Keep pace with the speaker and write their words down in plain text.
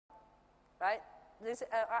right? This,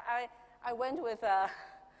 I went with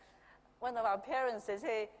one of our parents. They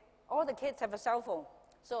say all the kids have a cell phone,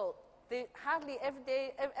 so they hardly every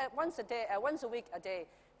day, once a week a day,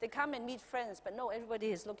 they come and meet friends. But no, everybody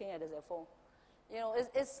is looking at their phone. You know,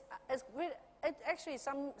 it's really, actually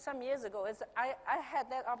some years ago, I had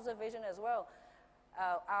that observation as well.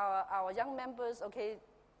 Our young members, okay,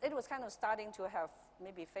 it was kind of starting to have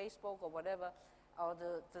maybe Facebook or whatever, or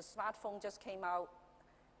the smartphone just came out.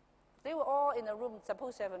 They were all in a room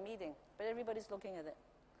supposed to have a meeting, but everybody's looking at it.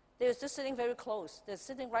 They were just sitting very close. They're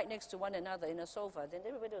sitting right next to one another in a sofa. Then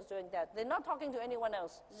everybody was doing that. They're not talking to anyone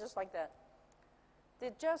else. It's just like that.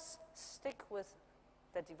 They just stick with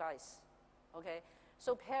the device, okay?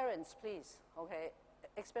 So parents, please, okay,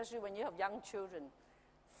 especially when you have young children,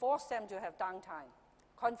 force them to have downtime.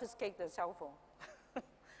 Confiscate their cell phone,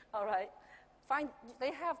 all right?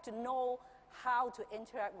 They have to know how to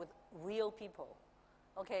interact with real people.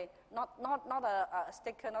 Okay, not a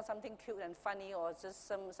sticker, not something cute and funny, or just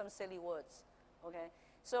some silly words. Okay,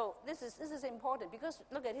 so this is important, because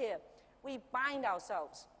look at here, we bind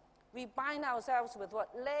ourselves. We bind ourselves with what?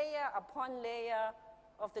 Layer upon layer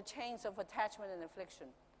of the chains of attachment and affliction.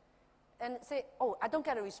 And say, oh, I don't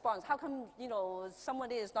get a response. How come, you know,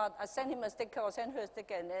 somebody is not? I send him a sticker or send her a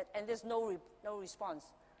sticker, and there's no response.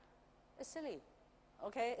 It's silly.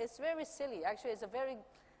 Okay, it's very silly. Actually, it's a very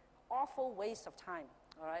awful waste of time.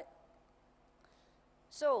 All right.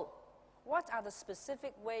 So, what are the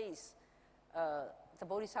specific ways the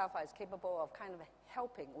Bodhisattva is capable of kind of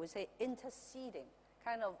helping? We say interceding.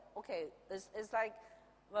 Kind of, okay, it's like,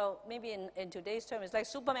 well, maybe in today's term, it's like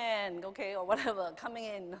Superman, okay, or whatever, coming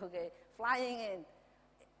in, okay, flying in.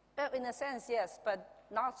 In a sense, yes, but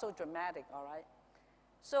not so dramatic, all right?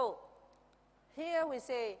 So, here we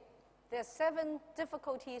say there are 7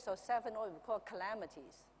 difficulties or 7 what we call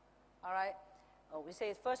calamities, all right? We say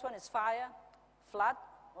the first one is fire, flood,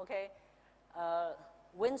 okay,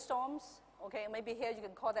 windstorms, okay, maybe here you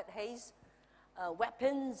can call that haze.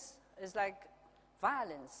 Weapons is like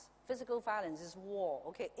violence, physical violence is war,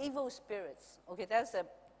 okay, evil spirits, okay, that's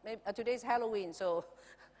today's Halloween, so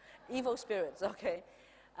evil spirits, okay.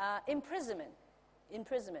 Imprisonment,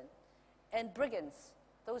 and brigands,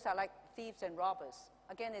 those are like thieves and robbers.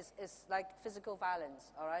 Again, it's like physical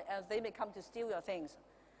violence, all right, and they may come to steal your things.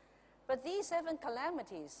 But these 7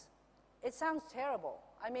 calamities, it sounds terrible.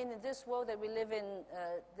 I mean, in this world that we live in,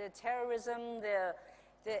 the terrorism, the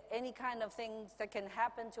any kind of things that can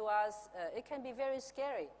happen to us, it can be very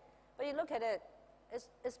scary. But you look at it,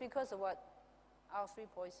 it's because of what? Our 3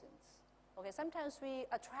 poisons. Okay, sometimes we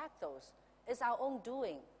attract those. It's our own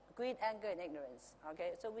doing, greed, anger, and ignorance.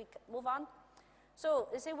 Okay, so we move on. So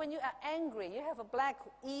you see, when you are angry, you have a black,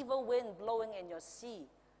 evil wind blowing in your sea.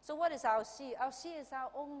 So what is our sea? Our sea is our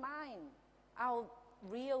own mind, our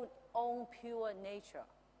real own pure nature.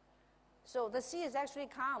 So the sea is actually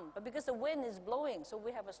calm, but because the wind is blowing, so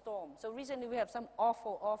we have a storm. So recently we have some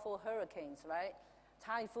awful, awful hurricanes, right?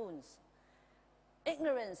 Typhoons.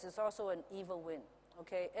 Ignorance is also an evil wind,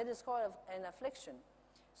 okay? It is called an affliction.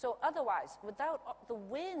 So otherwise, without the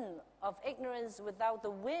wind of ignorance, without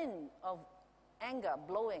the wind of anger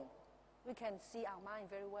blowing, we can see our mind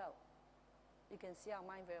very well. You can see our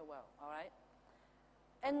mind very well, all right?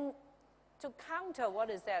 And to counter what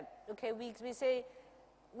is that, okay, we say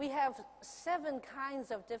we have 7 kinds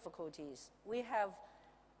of difficulties. We have,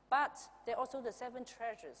 but there are also the 7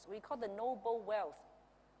 treasures. We call the noble wealth.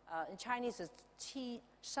 In Chinese, it's qi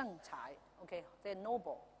sheng cai, okay? They're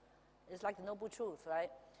noble. It's like the noble truth, right?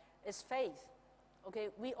 It's faith. Okay,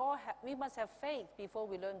 we must have faith before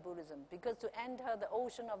we learn Buddhism, because to enter the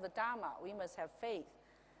ocean of the Dharma, we must have faith.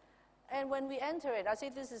 And when we enter it, I say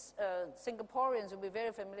this is, Singaporeans will be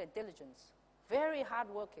very familiar, diligence, very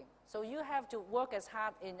hardworking. So you have to work as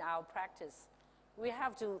hard in our practice. We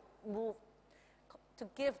have to move, to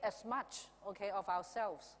give as much, okay, of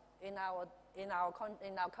ourselves in our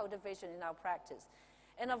cultivation, in our practice.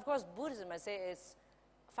 And of course, Buddhism, I say, is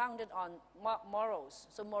founded on morals,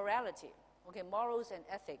 so morality. Okay, morals and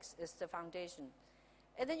ethics is the foundation.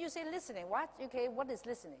 And then you say listening. What? Okay, what is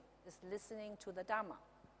listening? It's listening to the Dharma.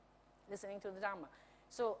 Listening to the Dharma.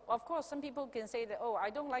 So, of course, some people can say that, oh, I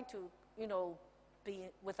don't like to, you know, be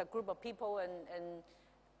with a group of people, and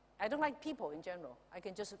I don't like people in general. I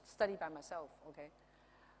can just study by myself, okay?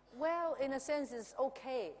 Well, in a sense, it's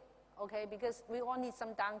okay, okay, because we all need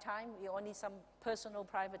some downtime. We all need some personal,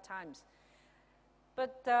 private times.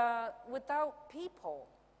 But without people,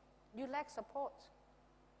 you lack support,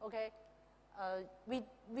 okay?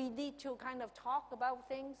 We need to kind of talk about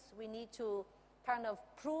things. We need to kind of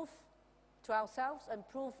prove to ourselves and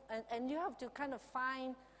prove, and you have to kind of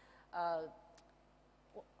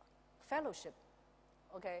fellowship,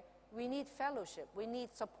 okay? We need fellowship. We need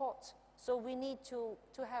support. So we need to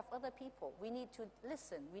have other people. We need to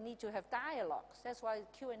listen. We need to have dialogues. That's why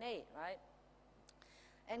Q&A, right?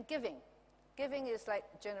 And giving. Giving is like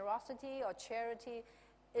generosity or charity.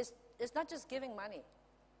 It's not just giving money.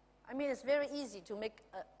 I mean, it's very easy to make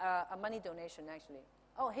a money donation, actually.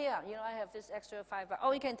 Oh, here, I have this extra $5.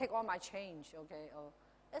 Oh, you can take all my change, okay? Oh,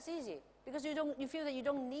 that's easy because you feel that you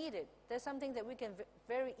don't need it. There's something that we can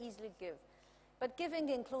very easily give. But giving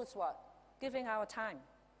includes what? Giving our time.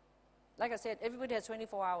 Like I said, everybody has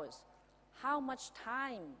 24 hours. How much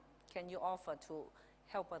time can you offer to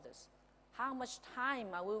help others? How much time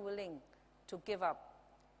are we willing to give up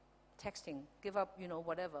texting, give up,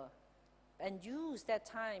 whatever, and use that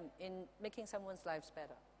time in making someone's lives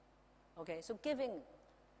better? Okay, so giving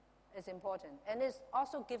is important. And it's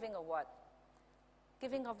also giving of what?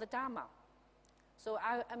 Giving of the Dharma. So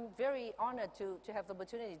I'm very honored to have the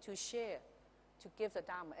opportunity to share, to give the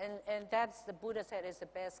Dharma. And that's, the Buddha said, is the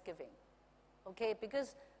best giving. Okay,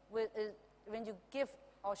 because when you give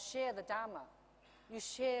or share the Dharma, you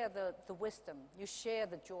share the wisdom, you share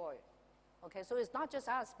the joy. Okay, so it's not just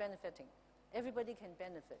us benefiting. Everybody can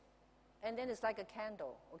benefit. And then it's like a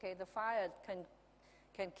candle. Okay, the fire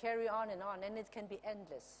can carry on, and it can be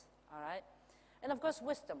endless. All right? And of course,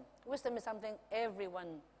 wisdom. Wisdom is something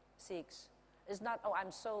everyone seeks. It's not, oh,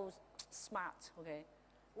 I'm so smart, okay?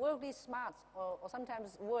 Worldly smart, or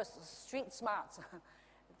sometimes worse, street smarts,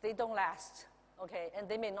 they don't last, okay? And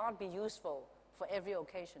they may not be useful for every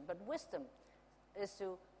occasion. But wisdom is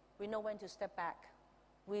we know when to step back.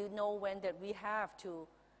 We know when that we have to,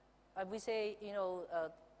 we say,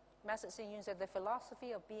 Master Hsing Yun said, the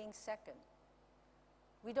philosophy of being second.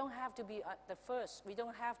 We don't have to be the first. We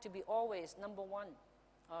don't have to be always number one,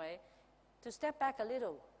 all right? To step back a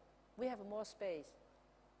little, we have more space.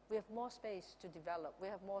 We have more space to develop. We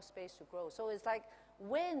have more space to grow. So it's like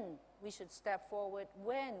when we should step forward,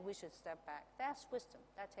 when we should step back. That's wisdom.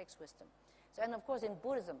 That takes wisdom. So, and of course, in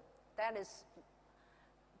Buddhism, that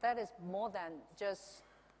is more than just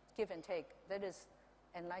give and take. That is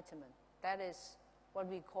enlightenment. That is what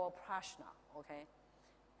we call prajna, okay?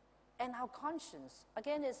 And our conscience,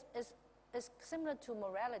 again, is similar to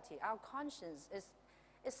morality. Our conscience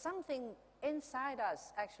is something inside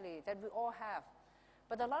us, actually, that we all have.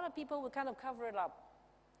 But a lot of people will kind of cover it up.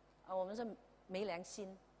 我们是没良心,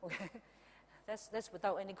 okay? That's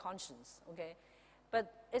without any conscience, okay?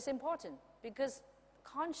 But it's important because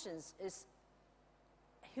conscience is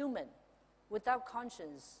human. Without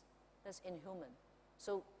conscience, that's inhuman.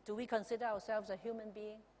 So do we consider ourselves a human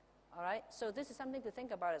being? All right? So this is something to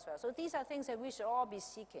think about as well. So these are things that we should all be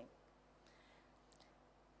seeking.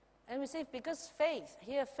 And we say, because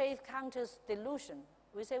faith counters delusion.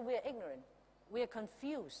 We say we are ignorant. We are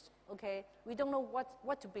confused, okay? We don't know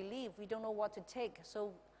what to believe. We don't know what to take.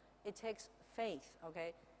 So it takes faith,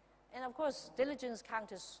 okay? And of course, diligence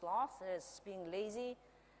counters sloth, as being lazy.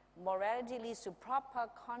 Morality leads to proper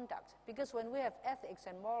conduct. Because when we have ethics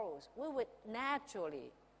and morals, we would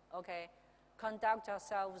naturally, okay, conduct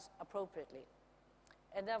ourselves appropriately.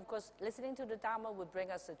 And then, of course, listening to the Dharma would bring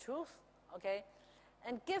us the truth, okay?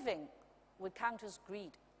 And giving would counters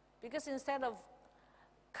greed. Because instead of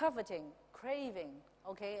coveting, craving,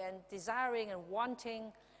 okay, and desiring and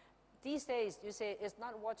wanting, these days you say it's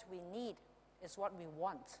not what we need, it's what we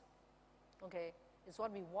want, okay? It's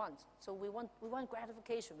what we want. So we want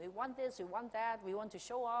gratification. We want this, we want that, we want to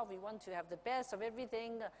show off, we want to have the best of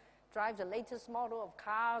everything, drive the latest model of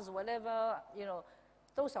cars, whatever,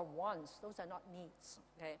 those are wants, those are not needs,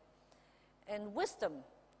 okay? And wisdom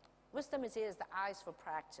is here as the eyes for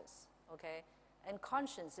practice, okay? And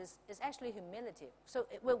conscience is actually humility. So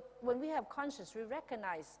when we have conscience, we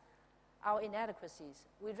recognize our inadequacies.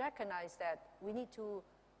 We recognize that we need to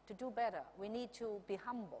do better. We need to be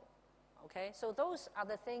humble, okay? So those are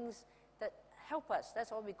the things that help us.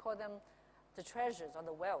 That's why we call them the treasures or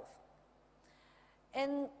the wealth.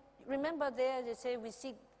 And remember there, they say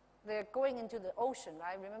they're going into the ocean,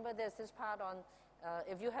 right? Remember there's this part on,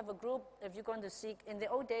 if you have a group, if you're going to seek, in the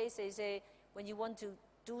old days they say when you want to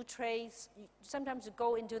do trades, sometimes you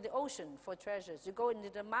go into the ocean for treasures. You go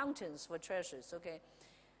into the mountains for treasures, okay?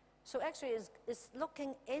 So actually it's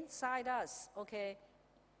looking inside us, okay?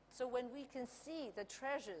 So when we can see the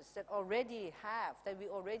treasures that already have, that we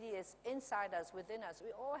already is inside us, within us,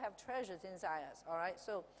 we all have treasures inside us, all right?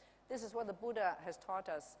 So this is what the Buddha has taught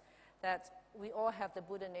us, that we all have the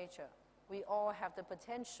Buddha nature. We all have the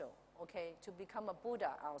potential, okay, to become a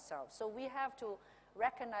Buddha ourselves. So we have to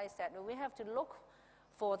recognize that. We have to look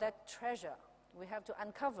for that treasure. We have to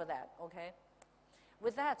uncover that, okay?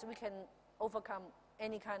 With that, we can overcome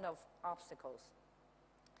any kind of obstacles.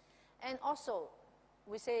 And also,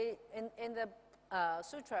 we say in the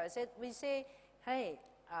Sutra, we say, hey,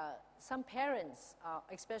 some parents,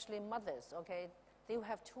 especially mothers, okay, they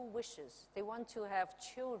have two wishes. They want to have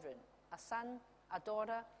children, a son, a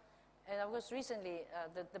daughter. And of course, recently,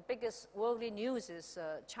 the biggest worldly news is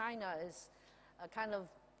China is kind of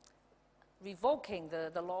revoking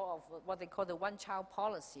the law of what they call the one-child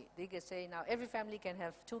policy. They can say now every family can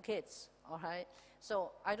have 2 kids, all right?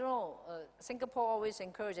 So I don't know, Singapore always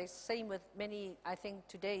encourages, same with many, I think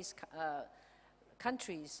today's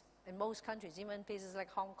countries, in most countries, even places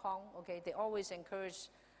like Hong Kong, okay, they always encourage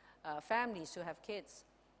families to have kids.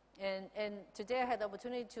 And today I had the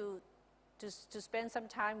opportunity to spend some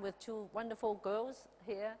time with 2 wonderful girls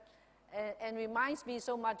here, and reminds me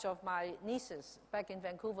so much of my nieces back in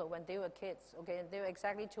Vancouver when they were kids, okay, and they were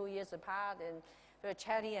exactly 2 years apart, and very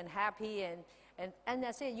chatty and happy, and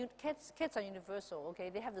I say, kids are universal, okay,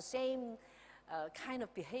 they have the same kind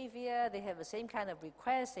of behavior, they have the same kind of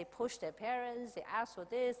requests, they push their parents, they ask for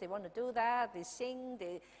this, they want to do that, they sing,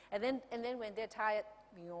 and then when they're tired,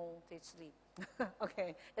 you know, they sleep.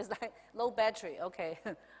 Okay, it's like low battery, okay,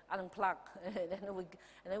 unplug, and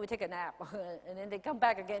then we take a nap, and then they come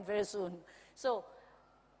back again very soon. So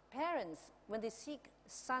parents, when they seek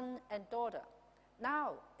son and daughter,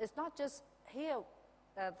 now it's not just here,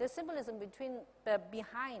 there's symbolism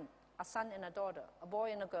behind a son and a daughter, a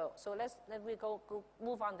boy and a girl. So let me go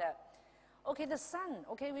move on that. Okay, the son,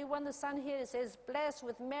 okay, we want the son here, it says, blessed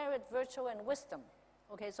with merit, virtue, and wisdom.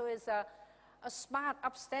 Okay, so it's a smart,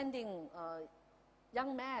 upstanding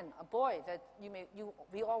young man, a boy that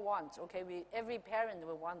we all want. Okay, every parent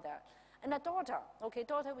will want that. And a daughter. Okay,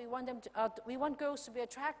 daughter, we want them to, we want girls to be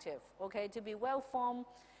attractive. Okay, to be well formed,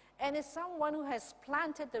 and it's someone who has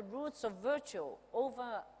planted the roots of virtue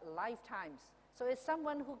over lifetimes. So it's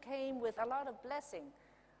someone who came with a lot of blessing.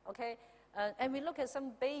 Okay, and we look at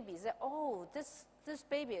some babies. Oh, this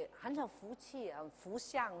baby 很有福气, 福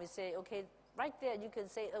相. We say, okay. Right there, you can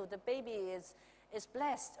say, oh, the baby is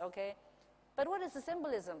blessed, okay? But what is the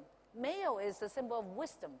symbolism? Male is the symbol of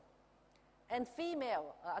wisdom. And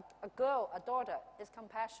female, a girl, a daughter, is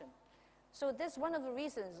compassion. So this is one of the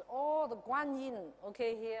reasons all the Guanyin,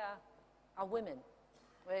 okay, here are women,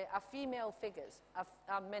 right? Are female figures,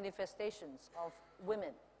 are manifestations of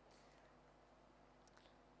women.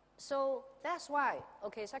 So that's why,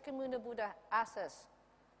 okay, Shakyamuni Buddha asks us,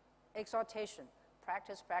 exhortation.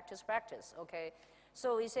 Practice, practice, practice, okay?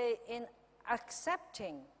 So we say in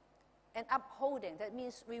accepting and upholding, that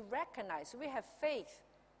means we recognize, we have faith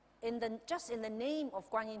just in the name of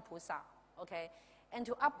Guanyin Pusa, okay? And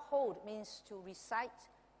to uphold means to recite,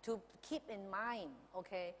 to keep in mind,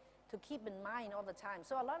 okay? To keep in mind all the time.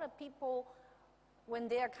 So a lot of people, when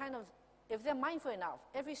they are kind of, if they're mindful enough,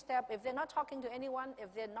 every step, if they're not talking to anyone,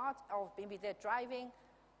 if they're not, or maybe they're driving,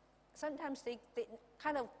 sometimes they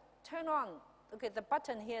kind of turn on, okay, the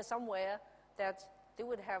button here somewhere that they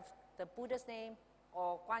would have the Buddha's name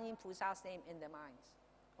or Guanyin Pusa's name in their minds.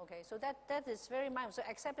 Okay, so that is very mindful. So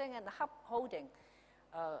accepting and upholding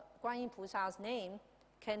Guanyin Pusa's name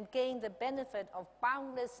can gain the benefit of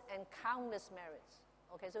boundless and countless merits.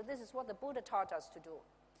 Okay, so this is what the Buddha taught us to do.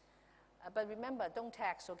 But remember, don't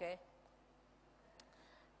tax, okay?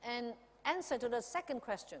 And answer to the second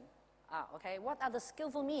question, okay, what are the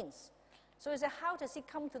skillful means? So it's how does he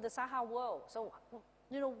come to the Saha world? So,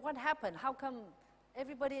 you know, what happened? How come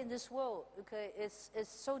everybody in this world, okay, is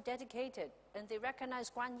so dedicated, and they recognize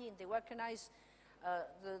Guanyin, they recognize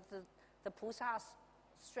the Pusa's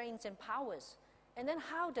strengths and powers. And then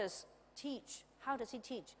how does he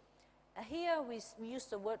teach? Here we use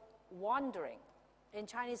the word wandering. In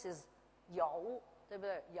Chinese is yao,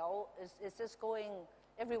 yao is just going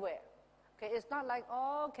everywhere. Okay, it's not like,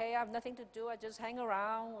 oh, okay, I have nothing to do, I just hang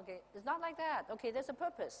around. Okay, it's not like that. Okay, there's a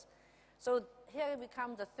purpose. So here we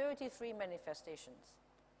come the 33 manifestations.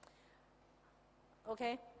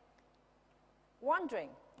 Okay, wandering.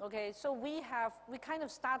 Okay, so we kind of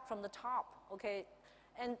start from the top. Okay,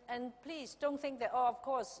 and please don't think that, oh, of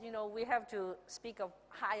course, you know, we have to speak of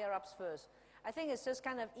higher ups first. I think it's just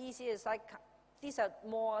kind of easy. It's like these are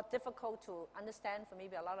more difficult to understand for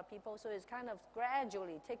maybe a lot of people. So it's kind of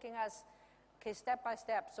gradually taking us, okay, step by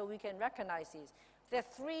step, so we can recognize these. There are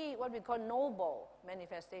three what we call noble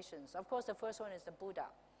manifestations. Of course, the first one is the Buddha.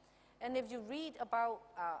 And if you read about,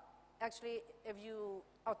 actually,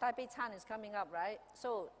 Taipei Chan is coming up, right?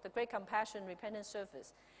 So the Great Compassion Repentant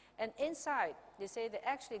Service. And inside, they say that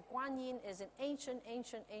actually Guanyin is an ancient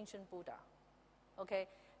Buddha. Okay?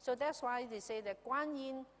 So that's why they say that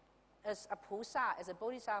Guanyin as a Pusa, as a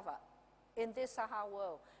Bodhisattva, in this Saha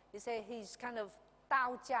world, they say he's kind of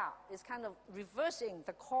Dao Jia, is kind of reversing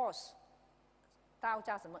the course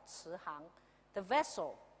The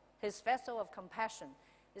vessel, his vessel of compassion.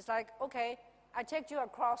 It's like, okay, I take you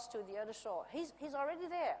across to the other shore. He's already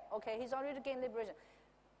there, okay? He's already gained liberation.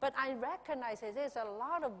 But I recognize that there's a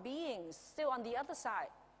lot of beings still on the other side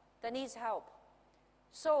that needs help.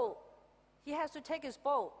 So he has to take his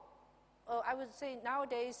boat. I would say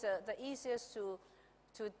nowadays the easiest to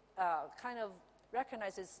kind of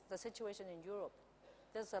recognize is the situation in Europe.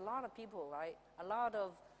 There's a lot of people, right? A lot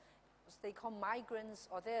of, they call migrants,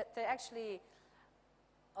 or they're actually,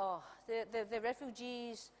 they're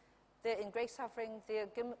refugees. They're in great suffering. They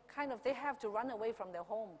have to run away from their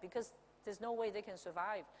home because there's no way they can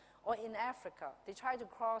survive. Or in Africa, they try to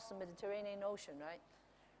cross the Mediterranean Ocean, right?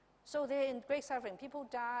 So they're in great suffering. People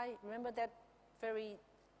die. Remember that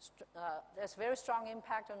there's very strong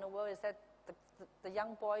impact on the world is that the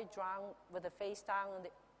young boy drowned with the face down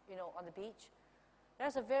on the beach.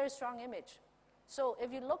 That's a very strong image. So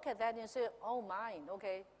if you look at that and you say, oh my,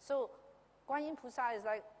 okay. So Guan Yin Pusa is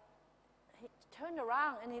like, he turned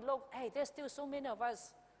around and he looked, hey, there's still so many of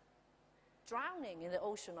us drowning in the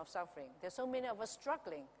ocean of suffering. There's so many of us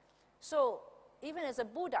struggling. So even as a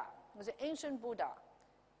Buddha, as an ancient Buddha,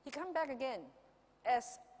 he come back again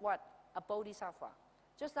as what? A Bodhisattva.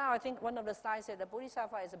 Just now I think one of the slides said the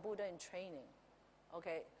Bodhisattva is a Buddha in training.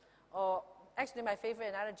 Okay? Or actually my favorite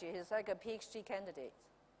analogy is like a PhD candidate.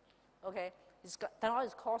 Okay? He's done all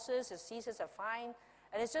his courses, his thesis are fine,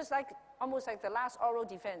 and it's just like almost like the last oral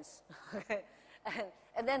defense. Okay?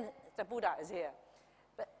 And then the Buddha is here.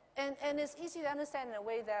 And it's easy to understand in a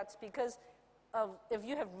way that because if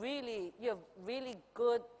you have really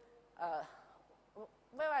good,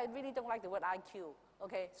 I really don't like the word IQ.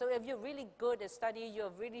 Okay, so if you're really good at study,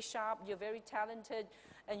 you're really sharp, you're very talented,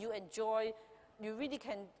 and you enjoy, you really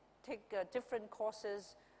can take different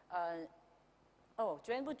courses.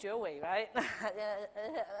 全部绝尾, right?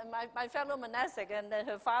 my fellow monastic, and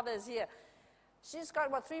her father is here. She's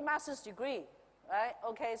got, 3 master's degree, right?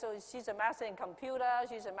 Okay, so she's a master in computer,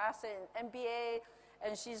 she's a master in MBA,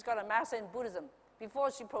 and she's got a master in Buddhism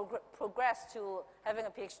before she progressed to having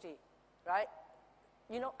a PhD, right?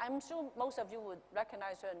 You know, I'm sure most of you would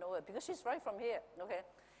recognize her and know her because she's right from here, okay?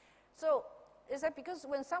 So is that because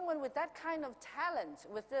when someone with that kind of talent,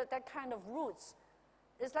 with that kind of roots,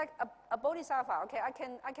 it's like a bodhisattva, okay, I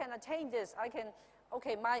can attain this,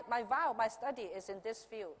 okay, my vow, my study is in this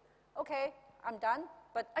field. Okay, I'm done,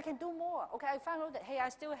 but I can do more. Okay, I found out that, hey, I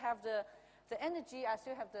still have the energy, I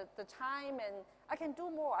still have the time, and I can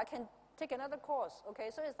do more. I can take another course,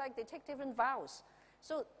 okay? So it's like they take different vows.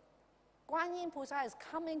 So Guan Yin Pusa is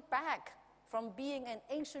coming back from being an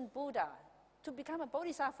ancient Buddha to become a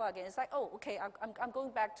bodhisattva again. It's like, oh, okay, I'm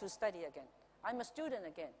going back to study again. I'm a student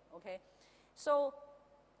again, okay? So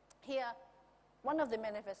here, one of the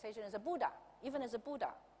manifestations is a Buddha, even as a Buddha.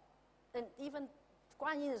 And even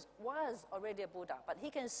Guan Yin was already a Buddha, but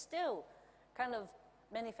he can still kind of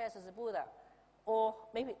manifest as a Buddha. Or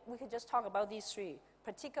maybe we could just talk about these 3.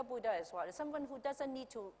 Pratika Buddha is what? It's someone who doesn't need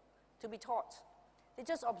to be taught. They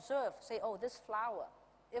just observe, say, oh, this flower.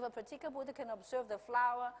 If a Pratika Buddha can observe the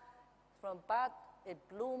flower from bud, it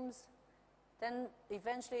blooms, then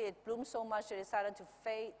eventually it blooms so much that it started to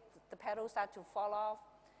fade, the petals start to fall off,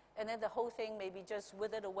 and then the whole thing maybe just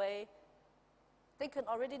withered away. They can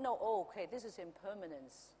already know, oh, okay, this is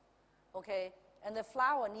impermanence, okay? And the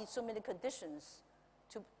flower needs so many conditions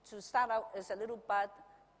to start out as a little bud,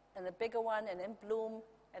 and a bigger one, and then bloom,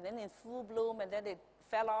 and then in full bloom, and then it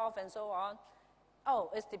fell off, and so on.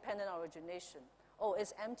 Oh, it's dependent on origination. Oh,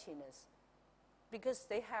 it's emptiness. Because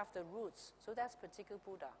they have the roots. So that's particular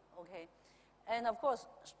Buddha, okay? And of course,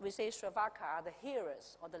 we say Shravaka are the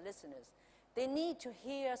hearers or the listeners. They need to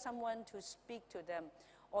hear someone to speak to them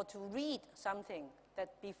or to read something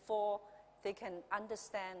that before they can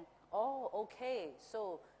understand, oh, okay,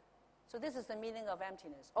 so this is the meaning of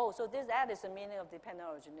emptiness. Oh, so that is the meaning of dependent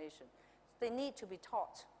origination. They need to be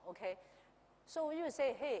taught, okay? So you would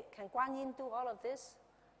say, hey, can Guan Yin do all of this?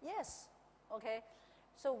 Yes, okay?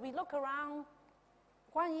 So we look around,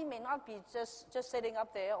 Guan Yin may not be just sitting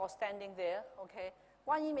up there or standing there, okay?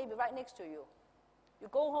 Guan Yin may be right next to you. You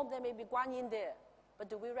go home, there may be Guan Yin there. But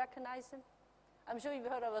do we recognize him? I'm sure you've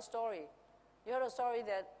heard of a story. You heard a story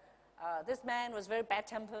that this man was very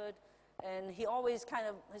bad-tempered, and he always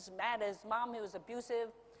he's mad at his mom, he was abusive.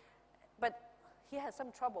 But he had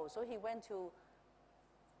some trouble, so he went to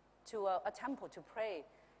a temple to pray.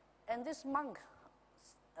 And this monk,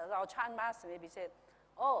 our Chan master maybe said,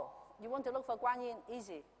 oh, you want to look for Guan Yin?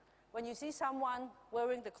 Easy. When you see someone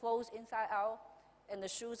wearing the clothes inside out and the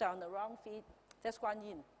shoes are on the wrong feet, that's Guan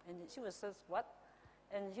Yin. And she was just, what?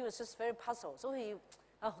 And he was just very puzzled. So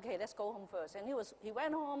okay, let's go home first. And he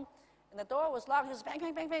went home, And the door was locked. It was bang,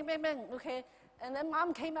 bang, bang, bang, bang, bang. Okay. And then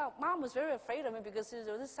Mom came out. Mom was very afraid of me because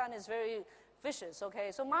this son is very vicious.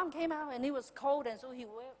 Okay. So Mom came out and he was cold, and so he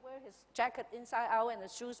wear his jacket inside out, and the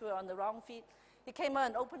shoes were on the wrong feet. He came out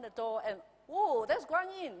and opened the door, and whoa, that's Guan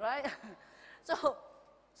Yin, right? so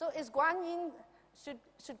is Guan Yin,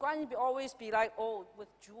 should Guan Yin always be like, oh, with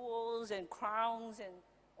jewels and crowns and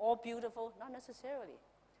all beautiful? Not necessarily.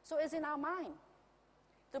 So it's in our mind.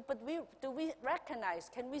 But do we recognize,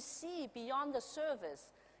 can we see beyond the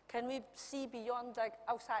surface? Can we see beyond like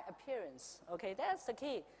outside appearance? Okay, that's the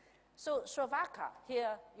key. So Sravaka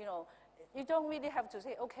here, you don't really have to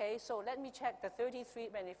say, okay, so let me check the 33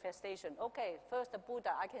 manifestation. Okay, first the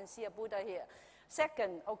Buddha, I can see a Buddha here.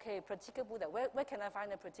 Second, okay, Pratika Buddha, where can I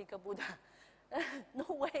find a Pratika Buddha? No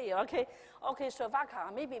way, okay? Okay,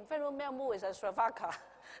 Sravaka, maybe Venerable Miao Mu is a Sravaka,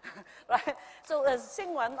 right? So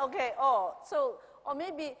Xingwen, okay, or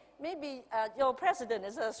maybe your president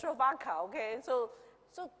is a Sravaka, okay? So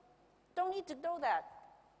don't need to know that.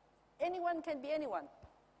 Anyone can be anyone,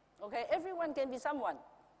 okay? Everyone can be someone.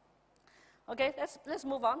 Okay, let's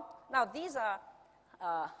move on. Now these are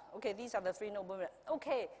these are the three noble men.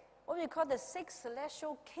 Okay, what we call the 6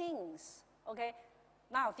 celestial kings. Okay,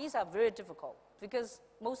 now these are very difficult because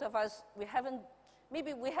most of us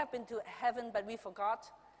maybe we have been to heaven but we forgot.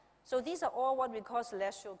 So these are all what we call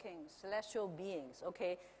celestial kings, celestial beings.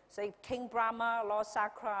 Okay, say King Brahma, Lord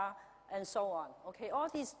Sakra, and so on. Okay, all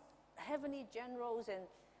these heavenly generals and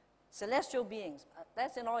celestial beings.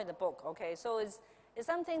 That's all in the book. Okay, so it's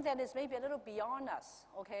something that is maybe a little beyond us,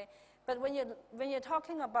 okay? But when you're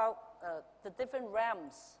talking about the different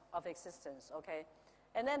realms of existence, okay?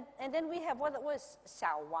 And then we have what was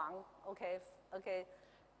Xiao Wang, okay?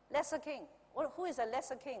 Lesser king. Who is a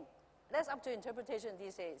lesser king? That's up to interpretation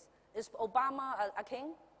these days. Is Obama a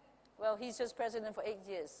king? Well, he's just president for 8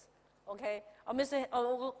 years, okay?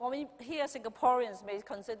 Or here Singaporeans may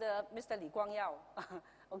consider Mr. Lee Kuan Yew.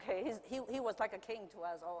 Okay, he was like a king to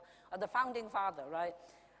us, or the founding father, right?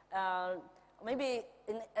 Maybe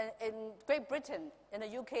in Great Britain, in the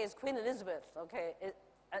UK, it's Queen Elizabeth, okay?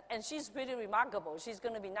 And she's pretty remarkable. She's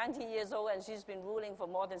going to be 90 years old, and she's been ruling for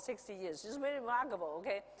more than 60 years. She's very remarkable,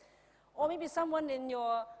 okay? Or maybe someone in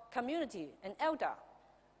your community, an elder,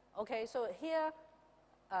 okay? So here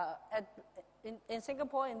in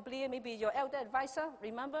Singapore, in Blear, maybe your elder advisor,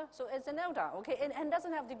 remember? So it's an elder, okay? And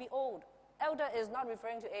doesn't have to be old. Elder is not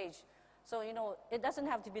referring to age. So, it doesn't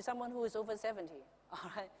have to be someone who is over 70,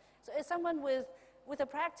 all right? So it's someone with a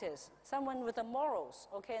practice, someone with the morals,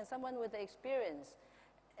 okay, and someone with the experience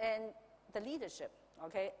and the leadership,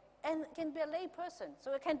 okay? And it can be a lay person.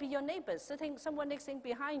 So it can be your neighbors, someone sitting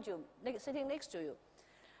behind you, sitting next to you.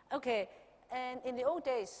 Okay, and in the old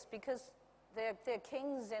days, because they're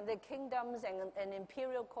kings and they're kingdoms and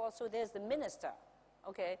imperial courts, so there's the minister,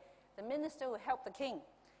 okay? The minister will help the king.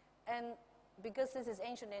 And because this is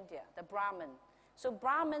ancient India, the Brahmin. So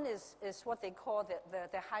Brahmin is what they call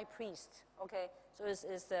the high priest, okay? So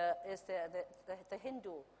it's the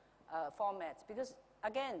Hindu format. Because,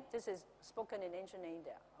 again, this is spoken in ancient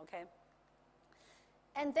India, okay?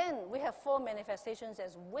 And then we have 4 manifestations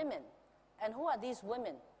as women. And who are these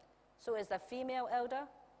women? So it's the female elder,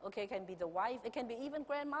 okay? It can be the wife. It can be even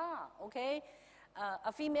grandma, okay?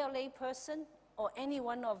 A female lay person or any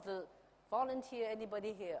one of the volunteer,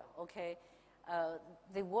 anybody here, okay?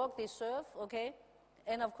 They work, they serve, okay?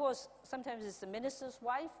 And of course, sometimes it's the minister's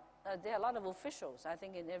wife. There are a lot of officials, I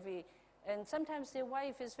think, and sometimes their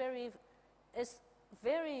wife is very,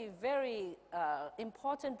 very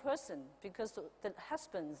important person because the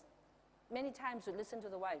husbands many times will listen to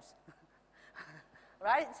the wives,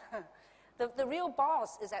 right? The real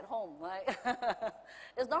boss is at home, right?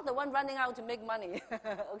 It's not the one running out to make money,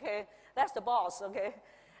 okay? That's the boss, okay?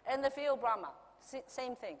 And the field Brahma,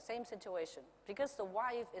 same thing, same situation. Because the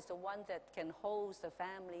wife is the one that can hold the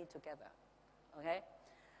family together, okay?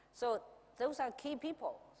 So those are key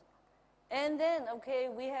people. And then, okay,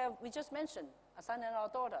 we just mentioned a son and a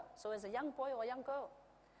daughter. So it's a young boy or a young girl.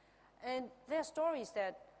 And there are stories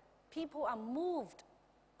that people are moved.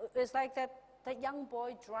 It's like that young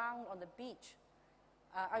boy drowned on the beach.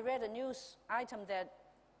 I read a news item that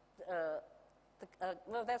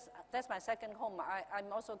well, that's my second home.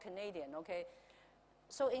 I'm also Canadian, okay?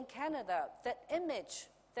 So in Canada, that image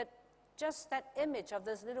of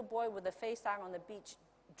this little boy with the face down on the beach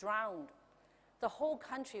drowned. The whole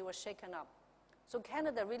country was shaken up. So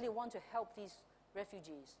Canada really wants to help these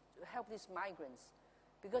refugees, to help these migrants.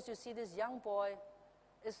 Because you see this young boy,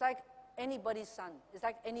 it's like anybody's son. It's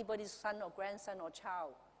like anybody's son or grandson or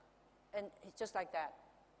child. And it's just like that,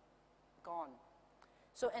 gone.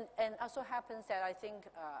 So, and also happens that I think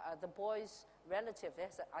the boy's relative,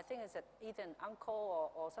 I think it's either an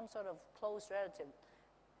uncle or some sort of close relative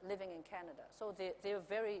living in Canada. So they're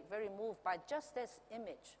very, very moved by just this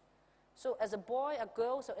image. So as a boy, a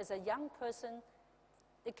girl, so as a young person,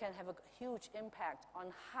 it can have a huge impact on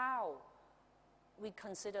how we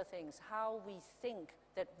consider things, how we think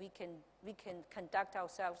that we can conduct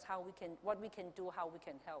ourselves, what we can do, how we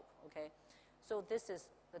can help, okay? So this is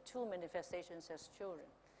the two manifestations as children.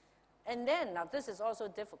 And then, now this is also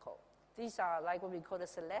difficult. These are like what we call the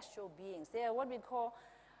celestial beings. They are what we call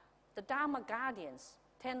the Dharma guardians,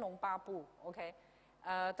 Tenlong Babu, okay?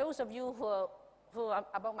 Those of you who are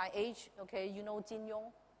about my age, okay, you know Jin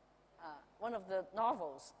Yong, one of the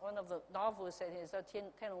novels that is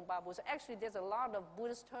Tenlong Babu. So actually there's a lot of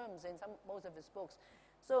Buddhist terms in most of his books.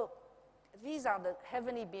 So these are the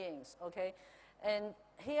heavenly beings, okay? And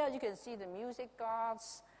here you can see the music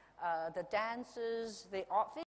gods, the dancers,